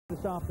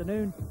This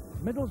afternoon,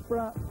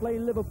 Middlesbrough play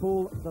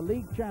Liverpool, the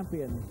league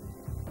champions.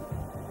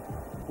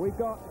 We've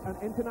got an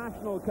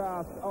international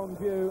cast on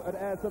view at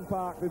Ayresome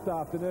Park this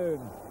afternoon.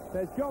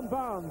 There's John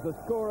Barnes, the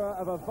scorer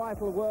of a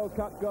vital World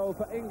Cup goal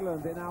for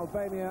England in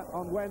Albania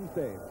on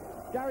Wednesday.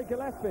 Gary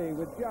Gillespie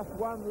with just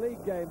one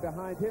league game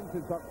behind him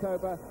since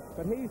October,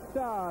 but he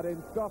starred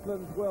in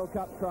Scotland's World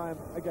Cup triumph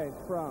against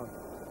France.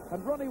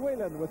 And Ronnie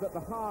Whelan was at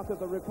the heart of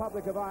the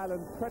Republic of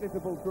Ireland's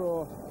creditable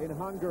draw in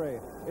Hungary.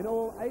 In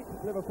all, 8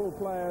 Liverpool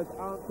players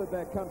answered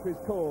their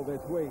country's call this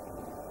week,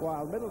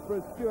 while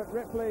Middlesbrough's Stuart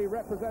Ripley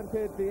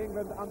represented the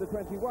England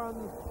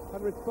under-21s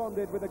and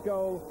responded with a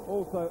goal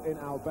also in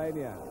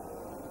Albania.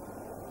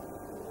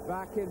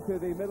 Back into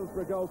the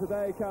Middlesbrough goal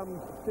today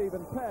comes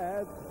Stephen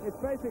Pears. It's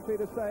basically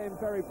the same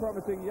very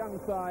promising young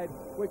side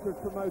which was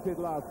promoted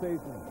last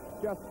season.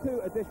 Just 2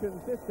 additions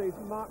this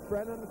season: Mark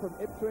Brennan from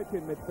Ipswich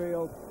in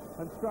midfield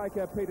and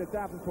striker Peter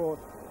Davenport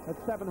at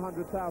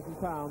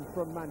 £700,000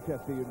 from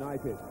Manchester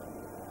United.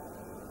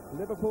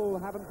 Liverpool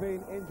haven't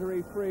been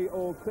injury-free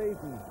all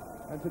season,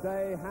 and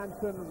today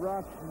Hansen,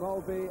 Rush,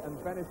 Mulvey and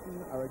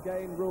Venison are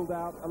again ruled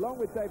out, along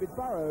with David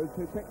Burrows,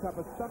 who picked up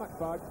a stomach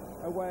bug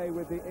away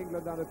with the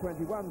England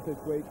under-21s this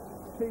week.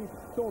 Steve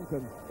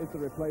Staunton is the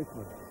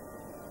replacement.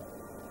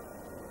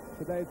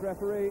 Today's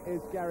referee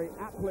is Gary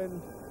Applin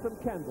from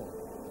Kendal.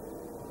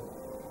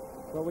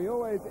 Well, we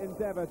always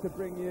endeavour to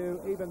bring you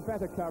even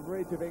better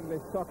coverage of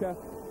English soccer,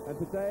 and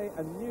today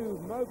a new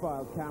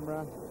mobile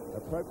camera.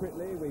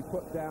 Appropriately, we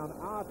put down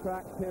our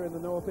tracks here in the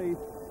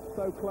northeast,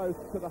 so close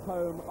to the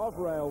home of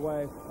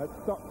railway at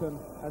Stockton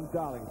and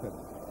Darlington.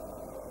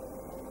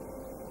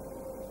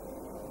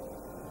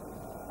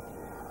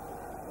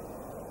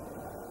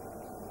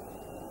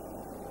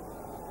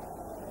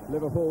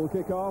 Liverpool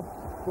kick off,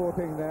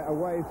 sporting their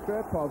away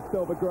strip of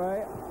silver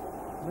grey.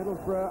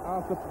 Middlesbrough,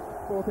 after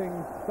sporting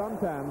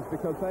suntans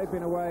because they've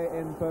been away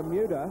in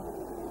Bermuda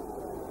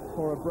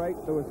for a break.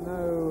 There was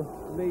no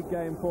league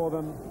game for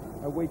them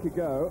a week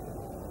ago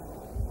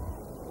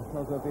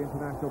because of the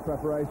international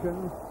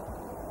preparations,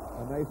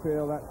 and they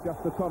feel that's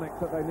just the tonic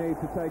that they need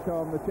to take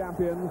on the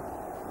champions,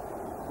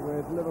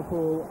 with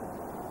Liverpool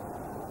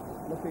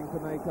looking to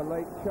make a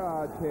late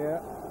charge here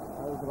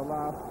over the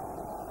last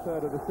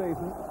third of the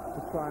season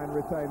to try and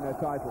retain their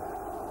title.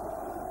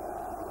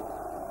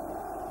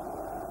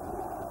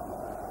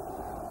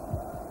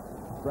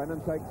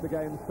 Brennan takes the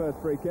game's first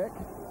free kick,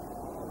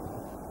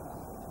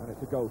 and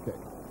it's a goal kick.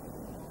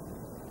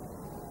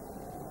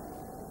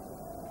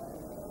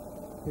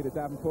 Peter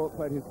Davenport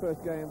played his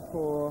first game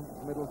for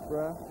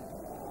Middlesbrough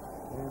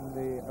in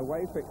the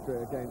away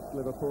fixture against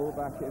Liverpool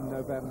back in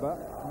November.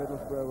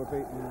 Middlesbrough were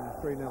beaten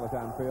 3-0 at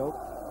Anfield.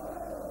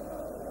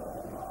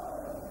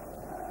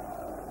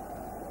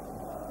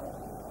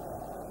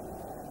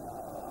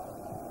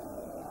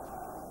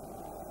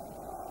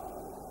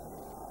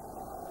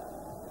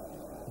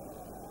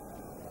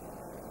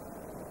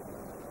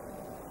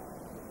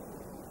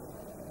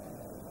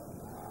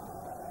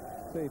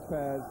 Steve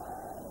Pears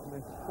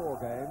missed 4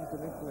 games,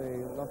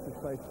 initially lost his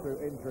place through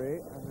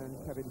injury, and then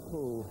Kevin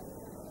Poole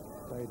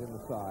stayed in the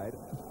side.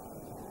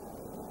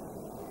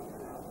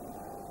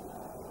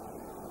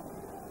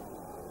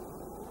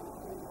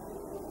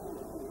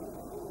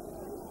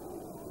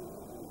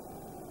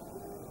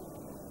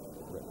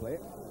 Ripley.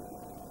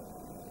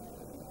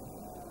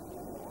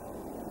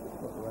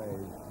 Foot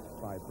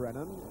raised by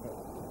Brennan, but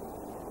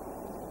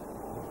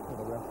not to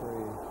the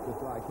referee's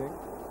disliking.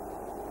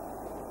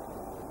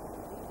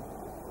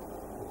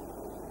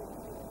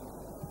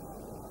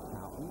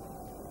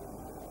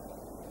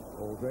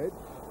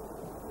 Aldridge,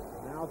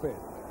 now Biss,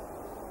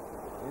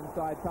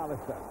 inside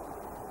Pallister,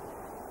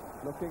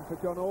 looking for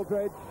John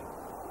Aldridge,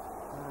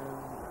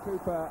 and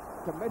Cooper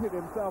committed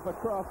himself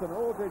across, and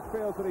Aldridge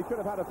feels that he should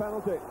have had a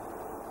penalty.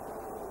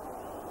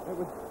 It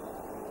was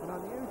an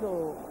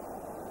unusual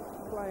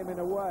claim in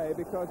a way,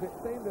 because it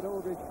seemed that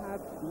Aldridge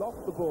had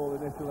lost the ball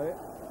initially.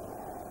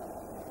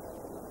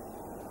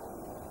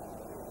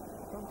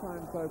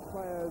 Sometimes though,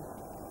 players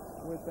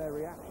with their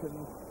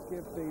reactions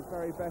give the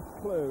very best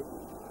clue.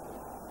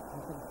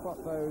 You can spot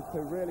those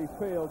who really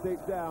feel deep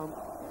down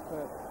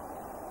that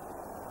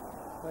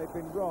they've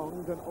been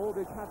wronged, and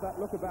Aldridge had that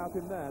look about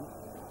him then.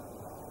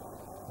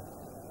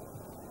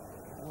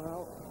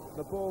 Well,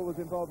 the ball was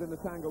involved in the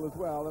tangle as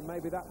well, and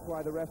maybe that's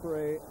why the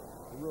referee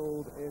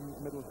ruled in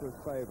Middlesbrough's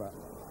favour.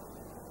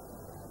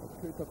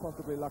 But Cooper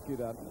possibly lucky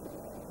then.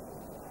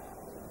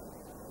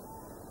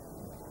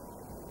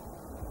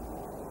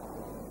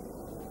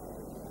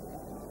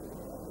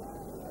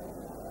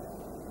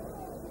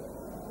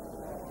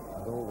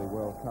 All the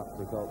World Cup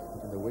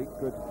results in the week,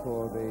 good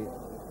for the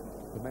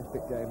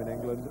domestic game in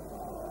England.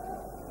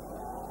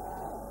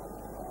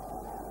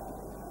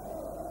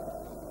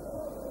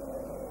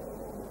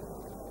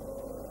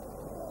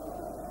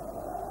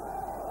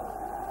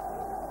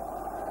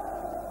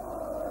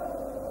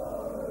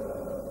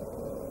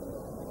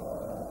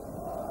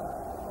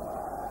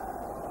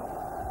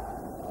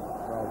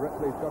 Well,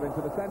 Ripley's got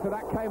into the centre,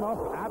 that came off.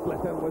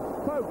 Ableton was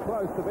so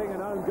close to being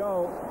an own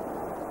goal.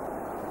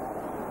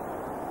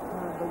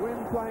 The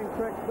wind playing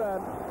tricks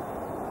then.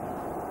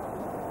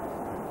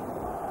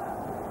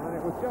 And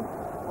it was just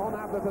on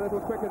Ablett a little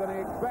quicker than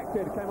he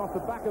expected. Came off the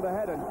back of the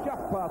head and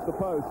just past the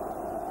post.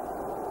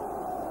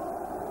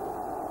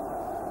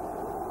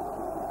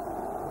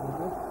 And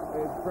this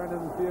is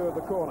Brennan's view of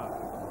the corner.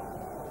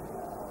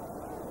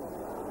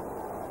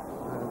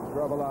 And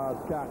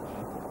Grobbelaar's catch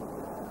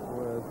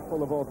was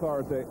full of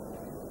authority.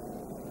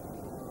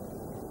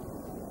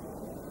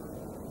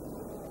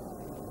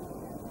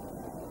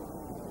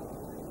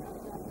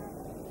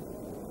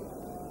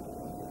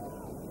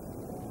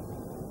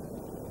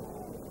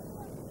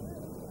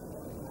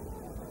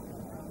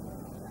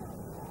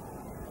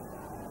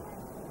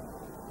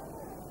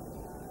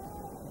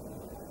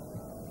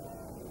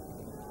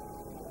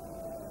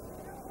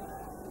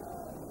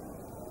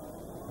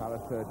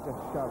 Pallister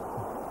just shoved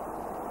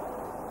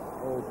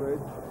Aldridge.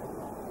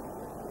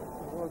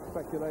 There was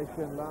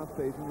speculation last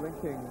season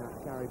linking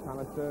Gary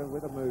Pallister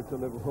with a move to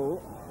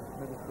Liverpool.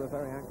 Middlesbrough are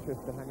very anxious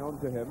to hang on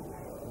to him,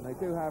 and they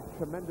do have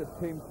tremendous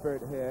team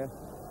spirit here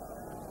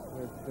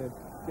with this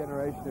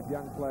generation of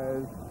young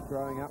players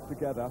growing up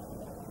together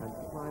and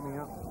climbing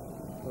up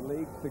the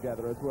leagues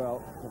together as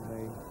well, from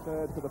the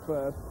third to the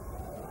first.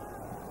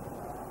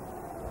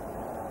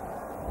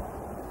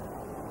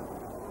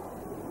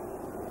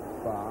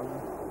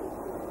 Barnes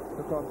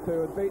took on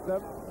two and beat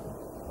them.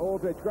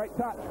 Aldridge, great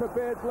touch for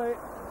Beardsley.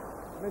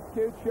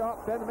 Miscued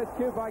shot, then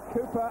miscued by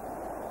Cooper.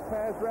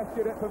 Pears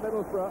rescued it for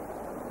Middlesbrough.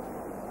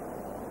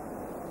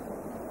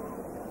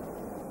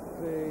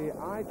 The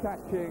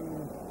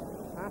eye-catching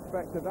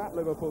aspect of that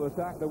Liverpool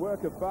attack, the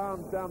work of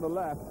Barnes down the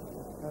left,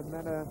 and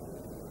then a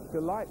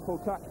delightful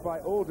touch by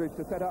Aldridge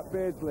to set up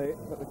Beardsley,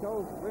 but the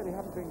goals really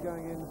haven't been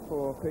going in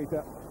for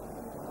Peter.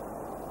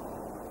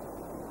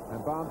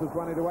 And Barnes has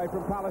run it away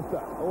from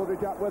Pallister.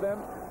 Aldridge up with him.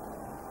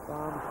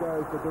 Barnes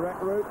goes the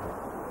direct route.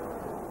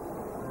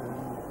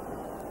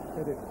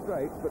 And hit it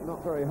straight, but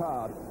not very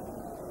hard.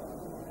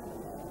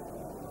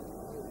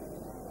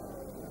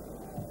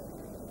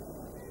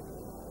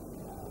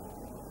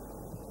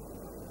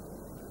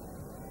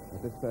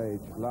 At this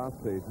stage last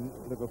season,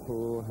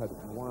 Liverpool had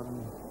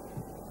won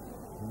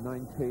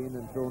 19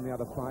 and drawn the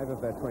other 5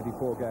 of their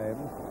 24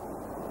 games.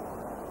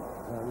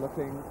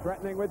 Looking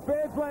threatening with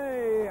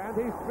Beardsley, and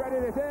he's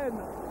threaded it in.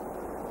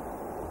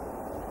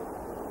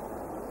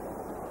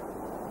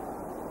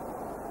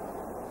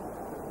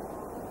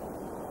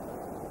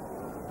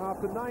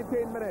 After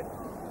 19 minutes,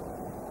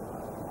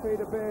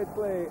 Peter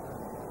Beardsley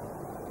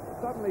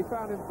suddenly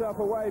found himself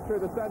away through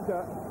the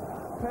centre.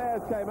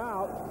 Pears came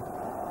out,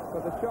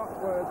 but the shot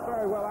was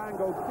very well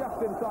angled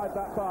just inside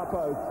that far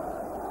post.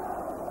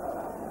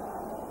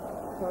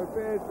 So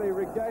Beardsley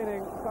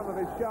regaining some of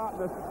his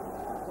sharpness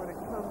when it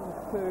comes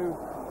to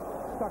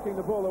tucking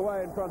the ball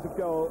away in front of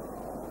goal.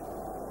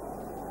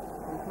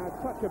 He's had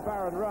such a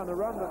barren run, a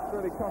run that's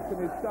really cost him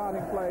his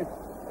starting place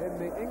in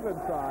the England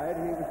side.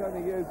 He was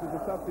only used as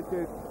a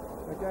substitute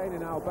again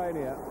in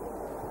Albania.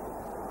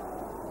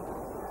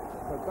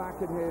 But back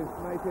in his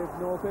native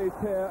northeast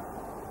here,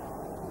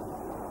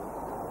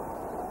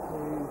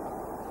 he's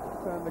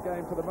turned the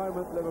game for the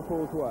moment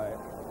Liverpool's way.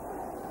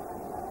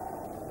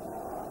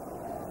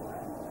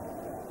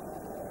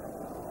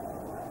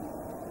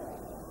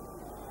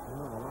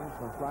 The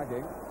linesman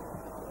flagging.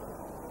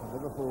 And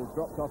Liverpool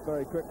dropped off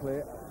very quickly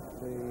at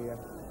the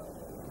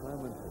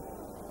moment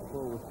the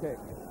ball was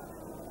kicked.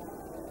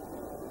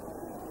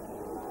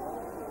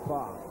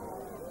 Barnes.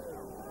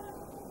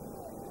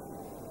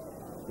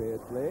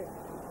 Beardsley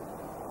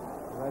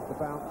read the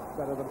bounce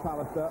better than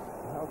Pallister.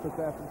 Help us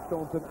there from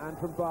Staunton and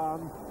from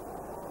Barnes.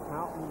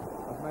 Houghton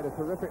has made a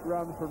terrific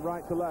run from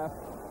right to left.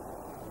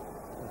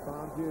 And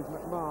Barnes used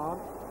McMahon.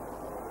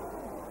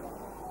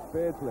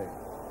 Beardsley.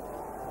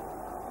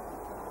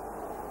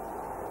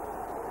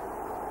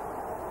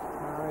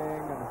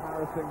 Carrying and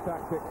harassing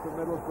tactics from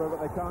Middlesbrough,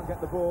 but they can't get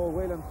the ball.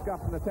 Whelan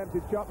scuffed an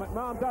attempted shot.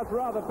 McMahon does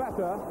rather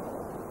better.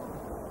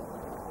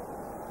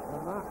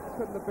 And that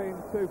couldn't have been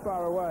too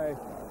far away.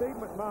 Steve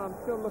McMahon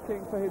still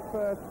looking for his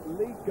first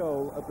league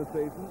goal of the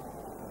season,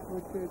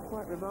 which is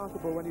quite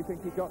remarkable when you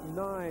think he got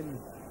 9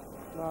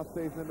 last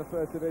season in the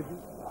First Division.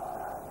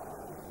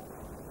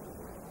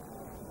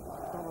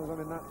 Some of them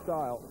in that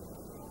style.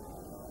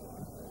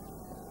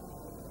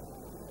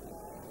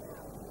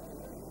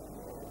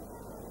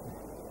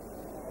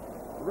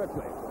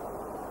 Ripley.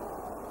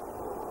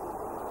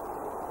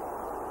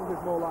 This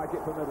is more like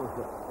it for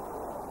Middlesbrough.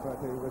 But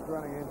he was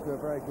running into a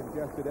very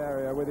congested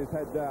area with his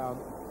head down.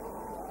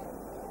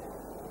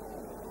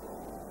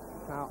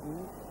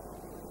 Houghton.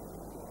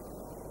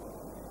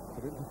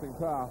 An interesting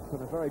pass,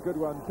 and a very good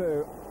one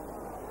too.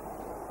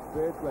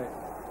 Beardsley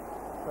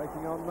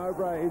taking on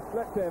Mowbray. He's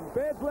flipped him.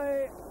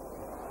 Beardsley!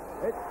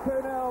 It's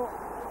 2-0,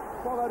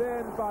 followed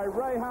in by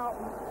Ray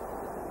Houghton.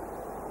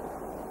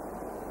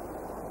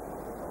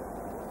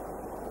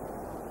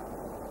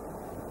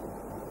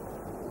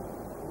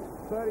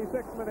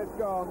 "36 minutes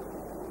gone,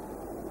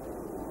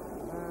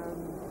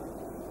 and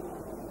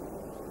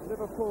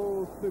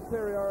Liverpool's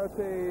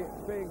superiority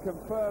being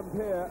confirmed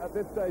here at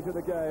this stage of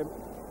the game.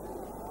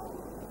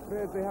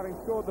 Beardsley, having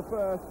scored the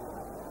first,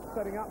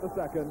 setting up the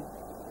second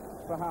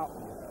for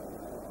Houghton.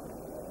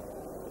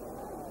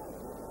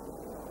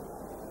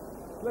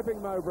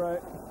 Slipping Mowbray,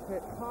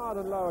 hit hard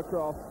and low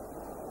across,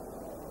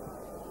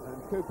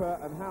 and Cooper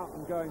and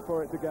Houghton going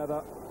for it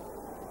together.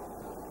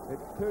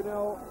 It's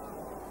 2-0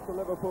 to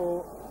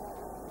Liverpool,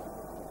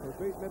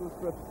 who beat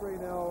Middlesbrough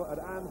 3-0 at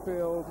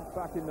Anfield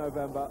back in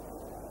November.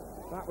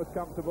 That was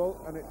comfortable,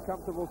 and it's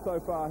comfortable so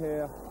far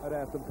here at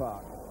Ayresome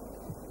Park.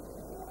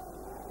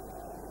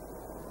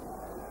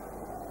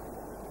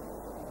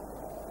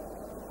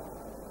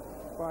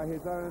 By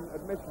his own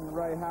admission,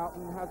 Ray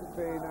Houghton hasn't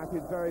been at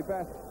his very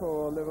best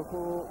for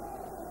Liverpool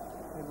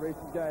in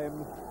recent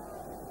games,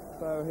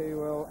 so he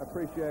will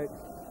appreciate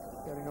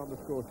getting on the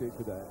score sheet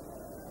today.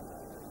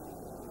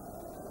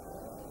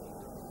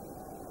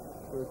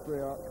 Bruce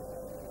Rioch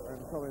and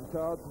Colin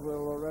Todd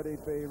will already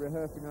be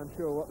rehearsing, I'm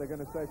sure, what they're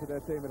going to say to their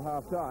team at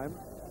half-time.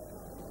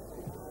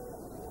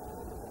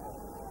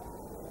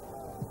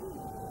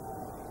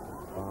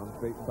 Barnes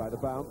beaten by the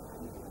bounce.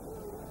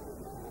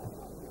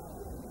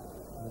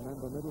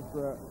 Remember,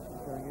 Middlesbrough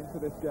going into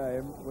this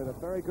game with a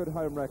very good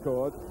home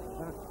record.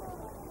 That's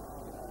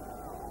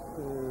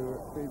to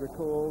be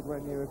recalled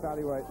when you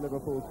evaluate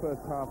Liverpool's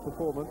first half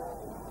performance,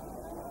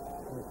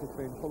 which has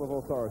been full of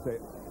authority.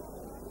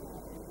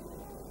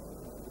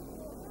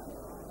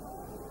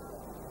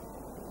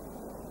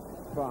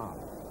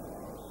 Barnes.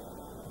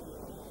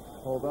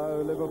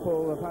 Although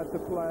Liverpool have had to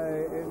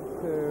play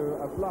into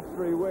a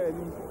blustery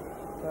wind,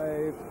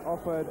 they've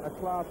offered a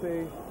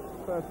classy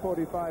first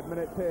 45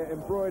 minutes here,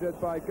 embroidered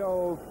by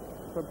goals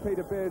from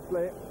Peter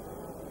Beardsley,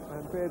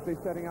 and Beardsley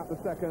setting up the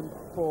second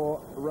for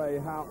Ray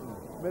Houghton.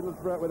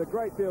 Middlesbrough with a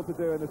great deal to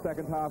do in the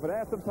second half at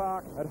Ayresome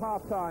Park. At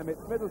half-time,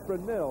 it's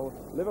Middlesbrough 0,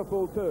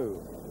 Liverpool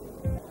 2.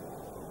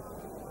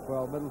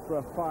 Well,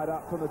 Middlesbrough fired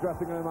up from the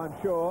dressing room, I'm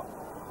sure,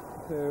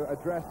 to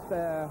address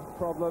their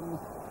problems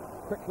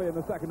quickly in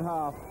the second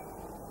half.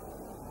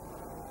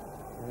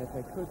 And if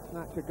they could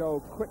snatch a goal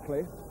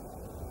quickly,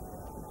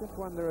 I just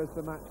wonder as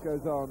the match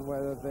goes on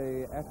whether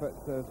the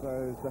efforts of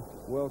those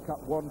World Cup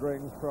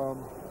wanderings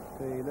from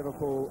the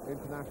Liverpool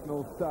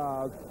international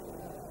stars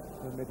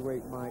in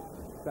midweek might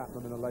sap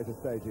them in the later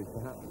stages.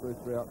 Perhaps Bruce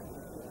Rioch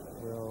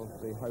will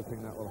be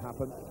hoping that will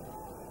happen.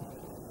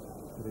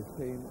 But his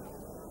team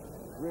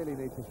really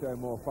needs to show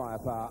more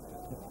firepower.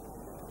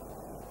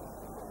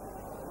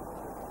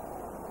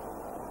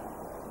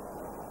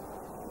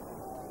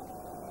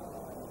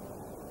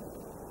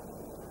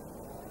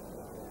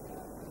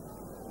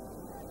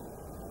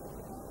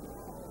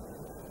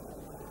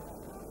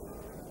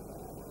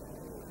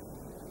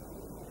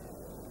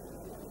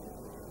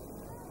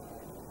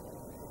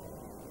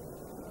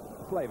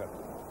 Flavor.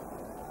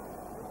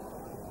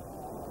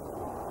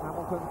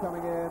 Hamilton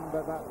coming in,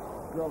 but that's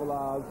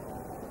Grovelar's.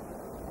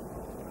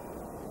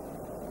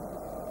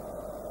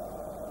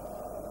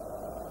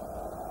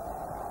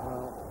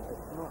 Well,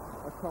 it's not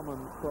a common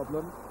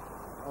problem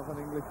of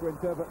an English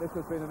winter, but this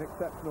has been an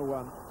exceptional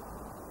one.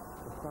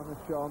 The sun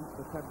has shone,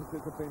 the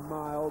temperatures have been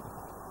mild,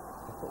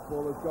 the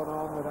football has gone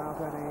on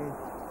without any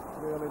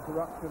real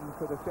interruptions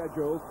to the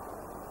schedules.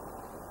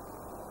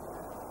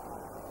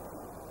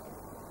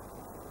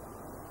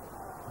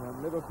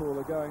 And Liverpool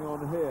are going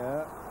on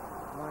here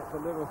like the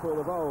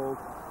Liverpool of old.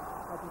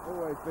 Hasn't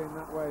always been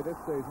that way this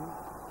season.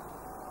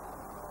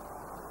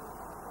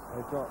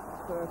 They've got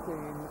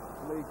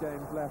 13 league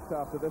games left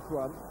after this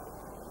one.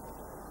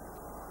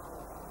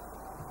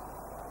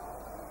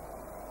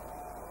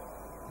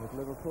 With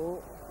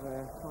Liverpool,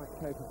 they're quite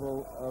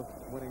capable of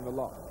winning the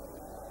lot.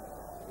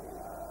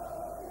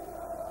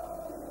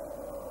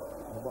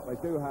 And what they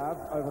do have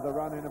over the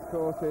run-in, of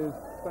course, is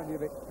plenty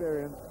of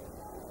experience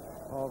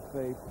of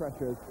the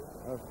pressures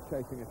of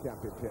chasing a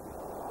championship.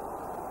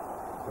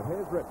 But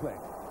here's Ripley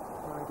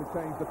trying to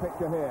change the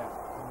picture here.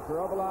 And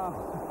Grovelar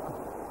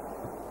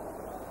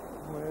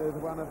with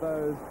one of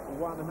those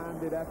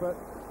one-handed efforts.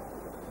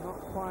 Not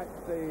quite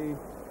the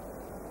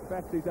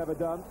best he's ever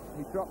done.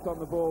 He dropped on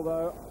the ball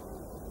though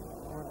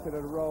once it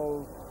had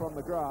rolled from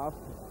the grass.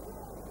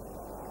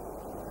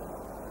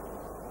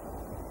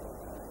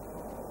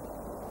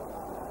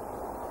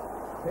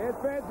 Here's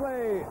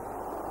Beardsley.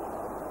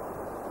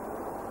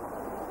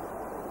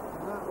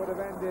 That would have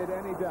ended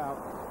any doubt.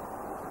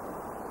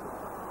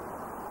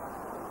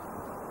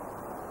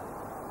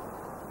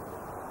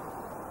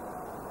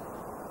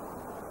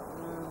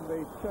 And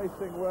the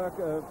chasing work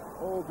of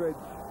Aldridge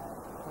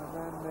and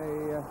then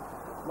the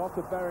loss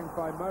of bearings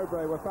by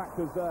Mowbray were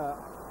factors there. I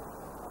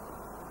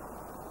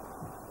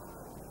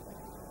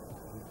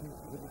think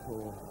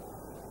Liverpool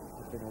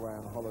have been away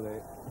on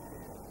holiday,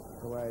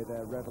 the way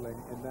they're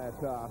revelling in their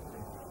task,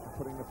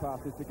 putting the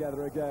passes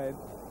together again.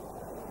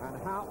 And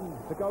Houghton,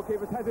 the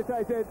goalkeeper's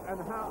hesitated, and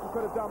Houghton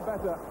could have done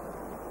better.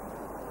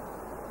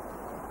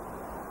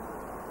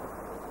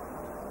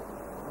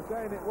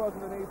 Again, it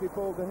wasn't an easy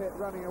ball to hit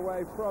running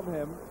away from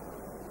him.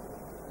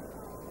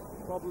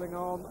 Bobbling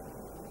on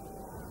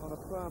a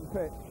firm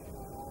pitch.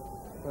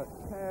 But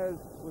Pears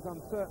was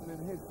uncertain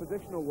in his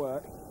positional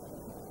work,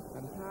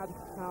 and had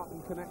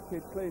Houghton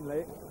connected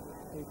cleanly,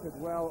 he could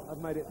well have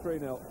made it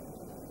 3-0.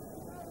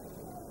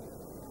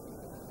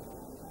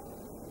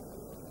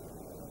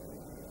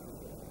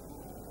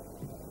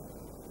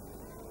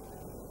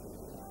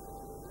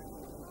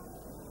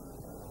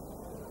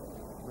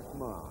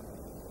 McMahon.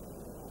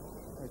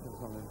 Taken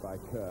from him by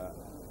Kerr.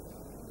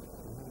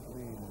 There haven't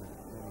been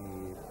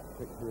many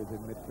victories in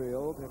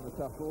midfield in the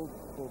tussles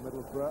for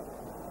Middlesbrough.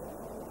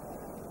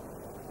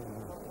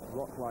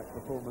 Rock-like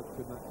performance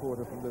in that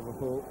quarter from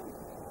Liverpool.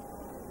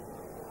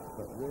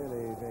 But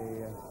really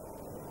the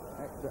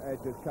extra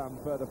edge has come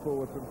further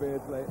forward from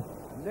Beardsley.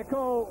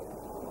 Nicol!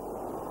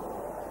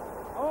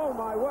 Oh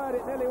my word,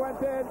 it nearly went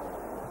in.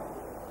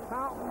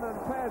 Houghton and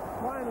Pez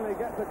finally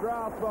get the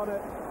grasp on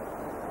it.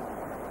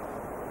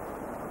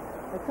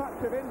 A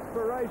touch of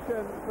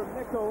inspiration from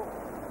Nicol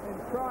in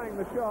trying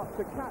the shot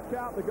to catch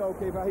out the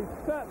goalkeeper. He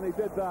certainly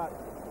did that.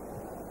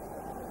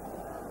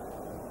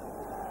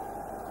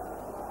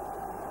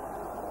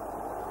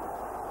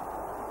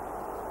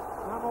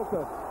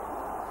 Hamilton.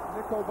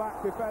 Nicol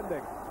back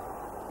defending.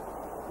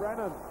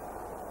 Brennan.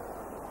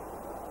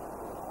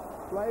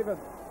 Flavin.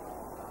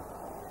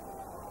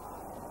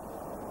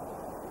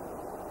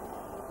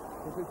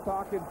 This is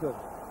Parkinson.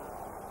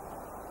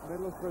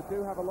 Middlesbrough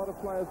do have a lot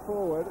of players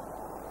forward.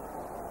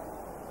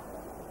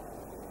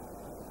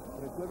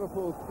 But it's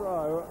Liverpool's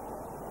throw.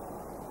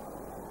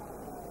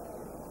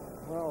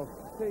 Well,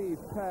 Steve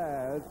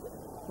Pears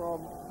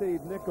from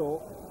Steve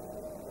Nicol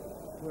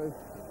was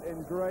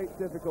in great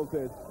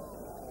difficulties.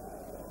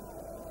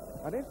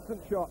 An instant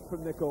shot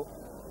from Nicol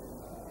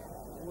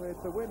with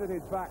the wind at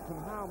his back,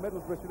 and how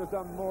Middlesbrough should have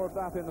done more of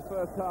that in the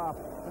first half.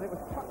 And it was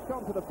touched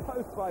onto the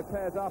post by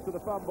Pears after the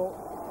fumble,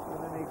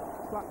 and then he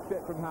clutched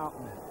it from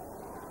Houghton.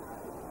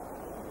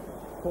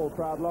 Paul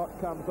Proudlock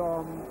comes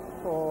on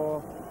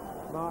for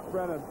Mark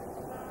Brennan.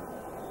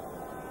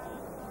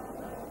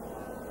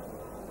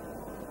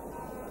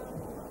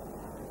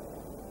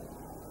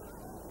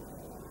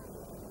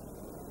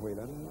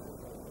 Whelan.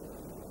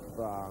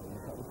 Barnes,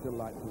 that was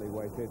delightfully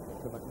weighted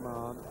to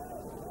McMahon.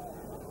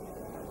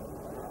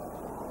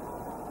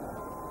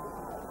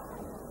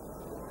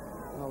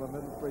 Well, the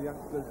Middlesbrough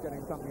youngsters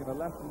getting something of a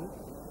lesson,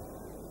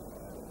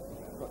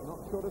 but not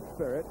short of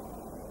spirit.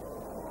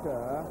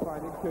 Kerr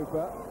finding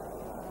Cooper.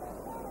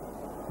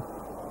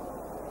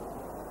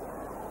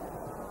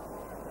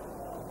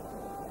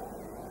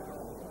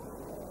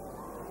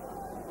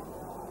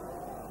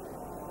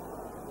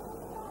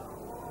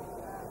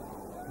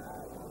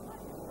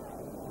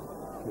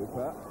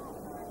 Cooper.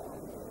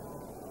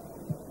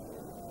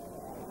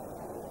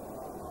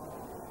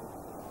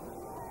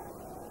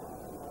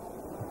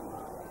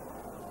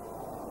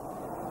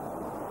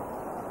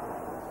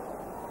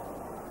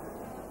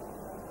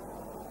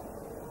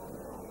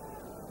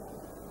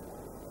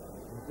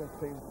 There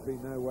just seems to be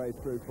no way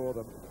through for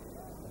them.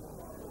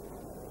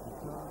 You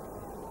can't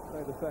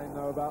say the same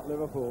though about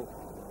Liverpool,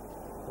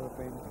 who have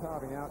been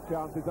carving out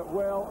chances at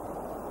will.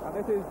 And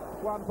this is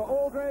one for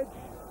Aldridge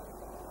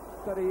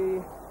that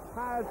he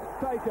has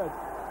taken,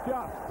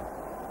 just.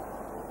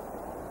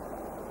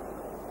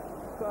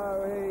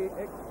 So he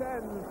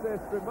extends this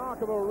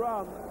remarkable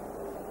run,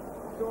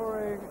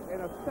 scoring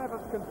in a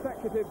 7th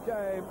consecutive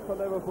game for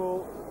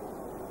Liverpool.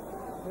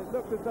 It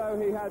looked as though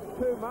he had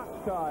too much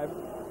time,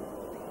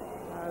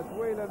 as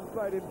Whelan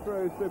played him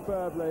through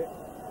superbly.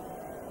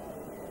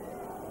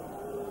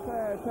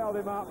 Pears held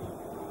him up,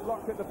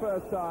 blocked it the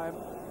first time,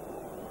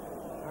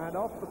 and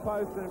off the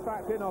post, and in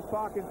fact in off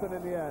Parkinson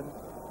in the end.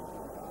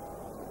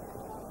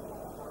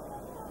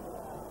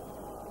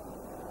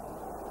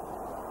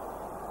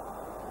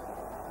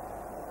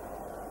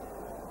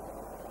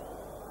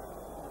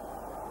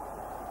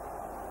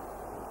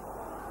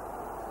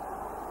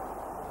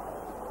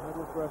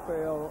 Middlesbrough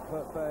feel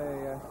that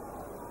they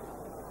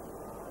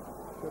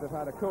should have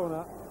had a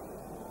corner.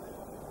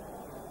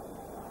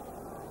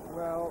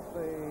 Well,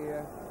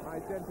 the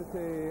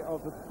identity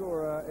of the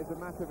scorer is a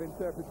matter of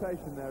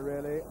interpretation there,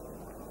 really.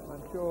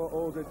 I'm sure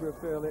Aldridge will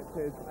feel it's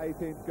his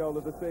 18th goal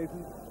of the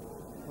season.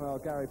 Well,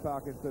 Gary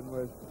Parkinson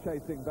was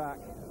chasing back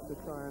to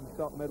try and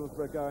stop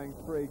Middlesbrough going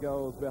 3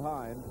 goals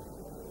behind.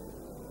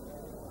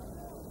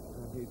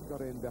 And he's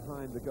got in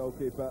behind the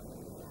goalkeeper.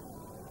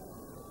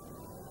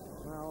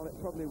 Well,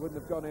 it probably wouldn't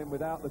have gone in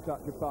without the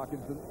touch of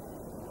Parkinson.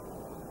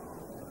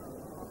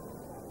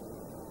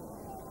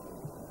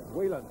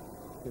 Whelan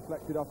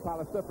deflected off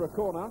Pallister for a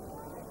corner.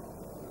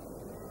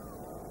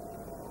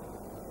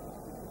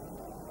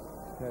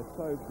 They're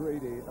so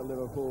greedy at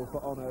Liverpool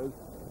for honours.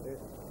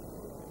 It's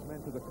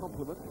meant as a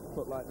compliment,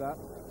 put like that.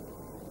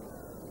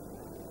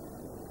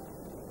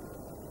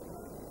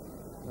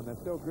 And they're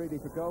still greedy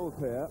for goals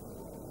here.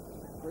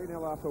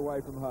 3-0 up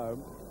away from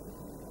home.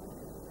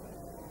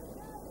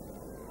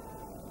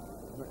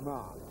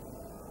 McMahon.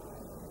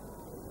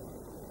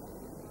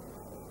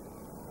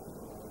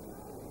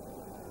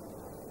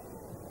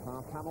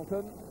 Past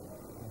Hamilton,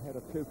 ahead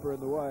of Cooper in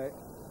the way.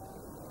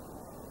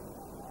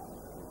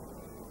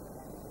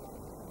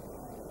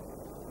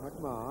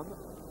 McMahon.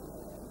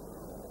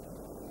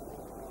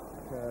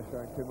 Kerr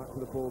showing too much of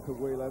the ball to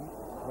Whelan,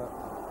 but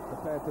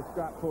prepared to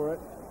scrap for it.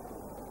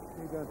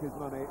 He's earned his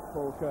money,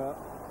 Paul Kerr.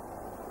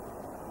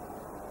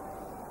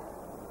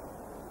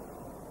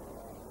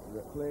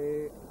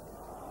 Ripley,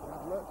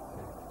 Hamlet,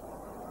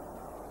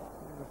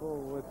 the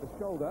ball with the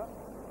shoulder.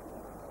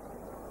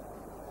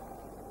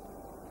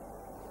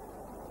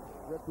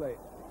 Ripley.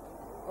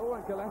 Oh,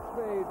 and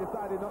Gillespie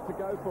decided not to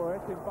go for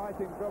it,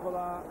 inviting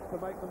Grobbelaar to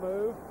make the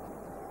move.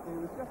 He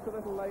was just a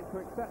little late to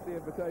accept the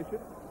invitation,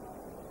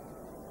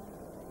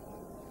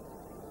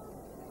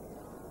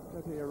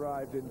 but he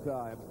arrived in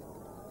time.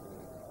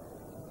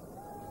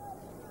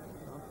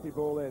 Nasty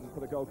ball in for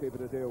the goalkeeper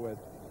to deal with.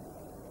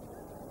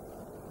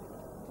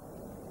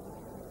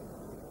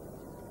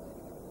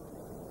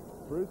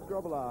 Bruce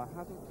Grobbelaar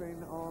hasn't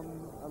been on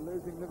a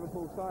losing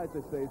Liverpool side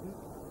this season.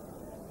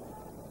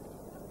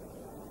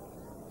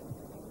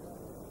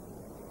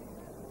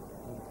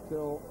 And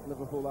still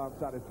Liverpool aren't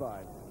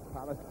satisfied.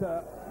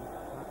 Pallister,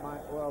 that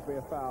might well be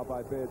a foul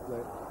by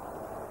Beardsley.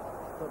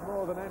 But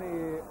more than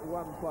any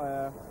one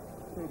player,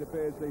 Peter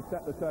Beardsley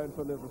set the tone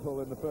for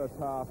Liverpool in the first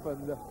half,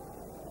 and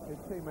his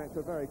teammates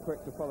were very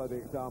quick to follow the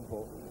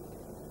example.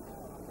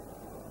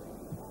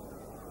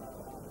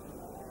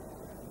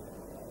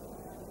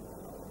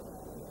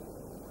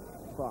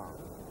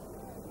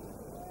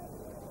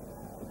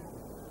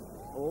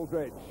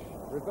 Aldridge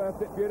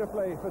reversed it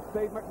beautifully for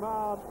Steve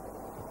McMahon.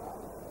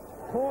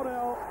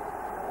 4-0.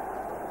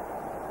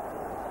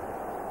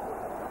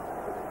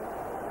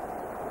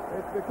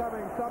 It's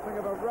becoming something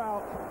of a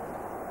rout.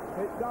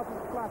 It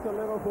doesn't flatter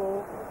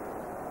Liverpool.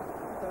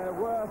 They're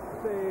worth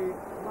the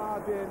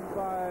margin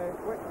by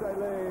which they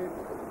lead.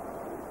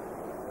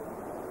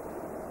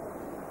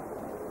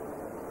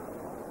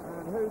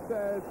 And who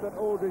says that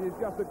Aldridge is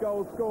just a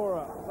goal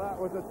scorer? That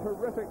was a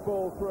terrific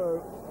ball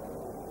through.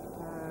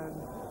 And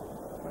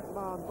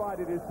McMahon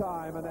bided his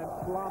time and then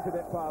planted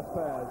it past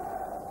Pears.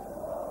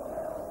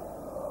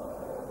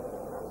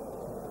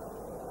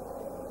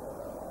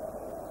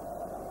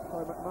 So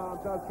McMahon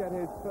does get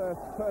his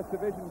first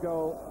division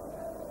goal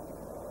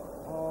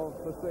of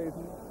the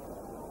season.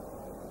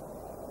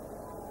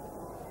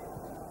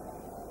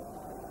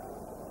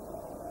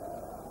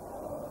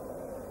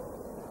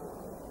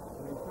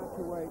 And he's had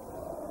to wait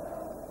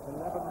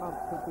 11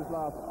 months since his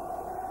last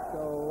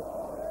goal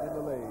in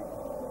the league.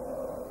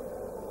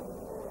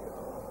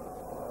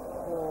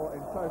 4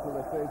 in total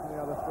this season, the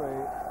other 3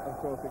 of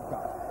course in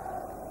cup.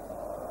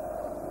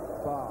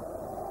 Barnes.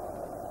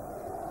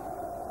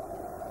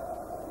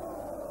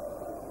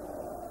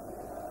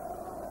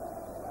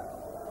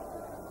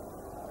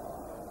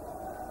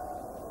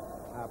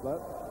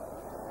 Ablett.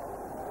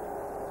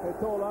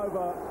 It's all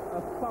over.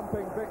 A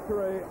thumping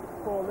victory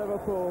for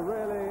Liverpool,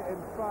 really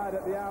inspired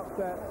at the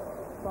outset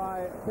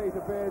by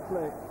Peter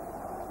Beardsley.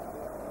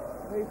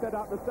 He set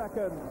up the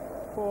second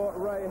for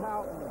Ray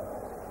Houghton.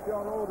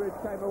 John Aldridge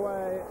came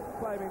away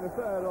claiming the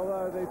third,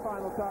 although the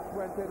final touch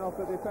went in off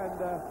the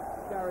defender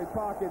Gary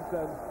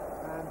Parkinson,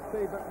 and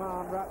Steve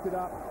McMahon wrapped it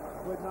up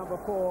with number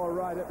 4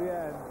 right at the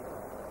end.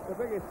 The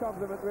biggest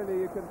compliment really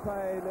you can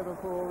pay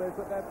Liverpool is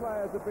that their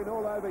players have been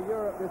all over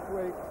Europe this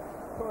week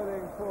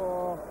toiling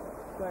for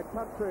their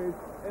countries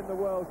in the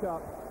World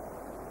Cup,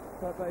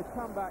 but they've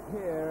come back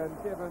here and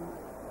given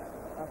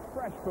a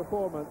fresh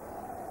performance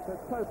that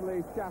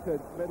totally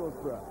shattered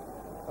Middlesbrough.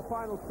 A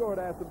final score at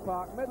Ayresome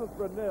Park,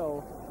 Middlesbrough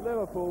 0,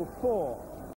 Liverpool 4.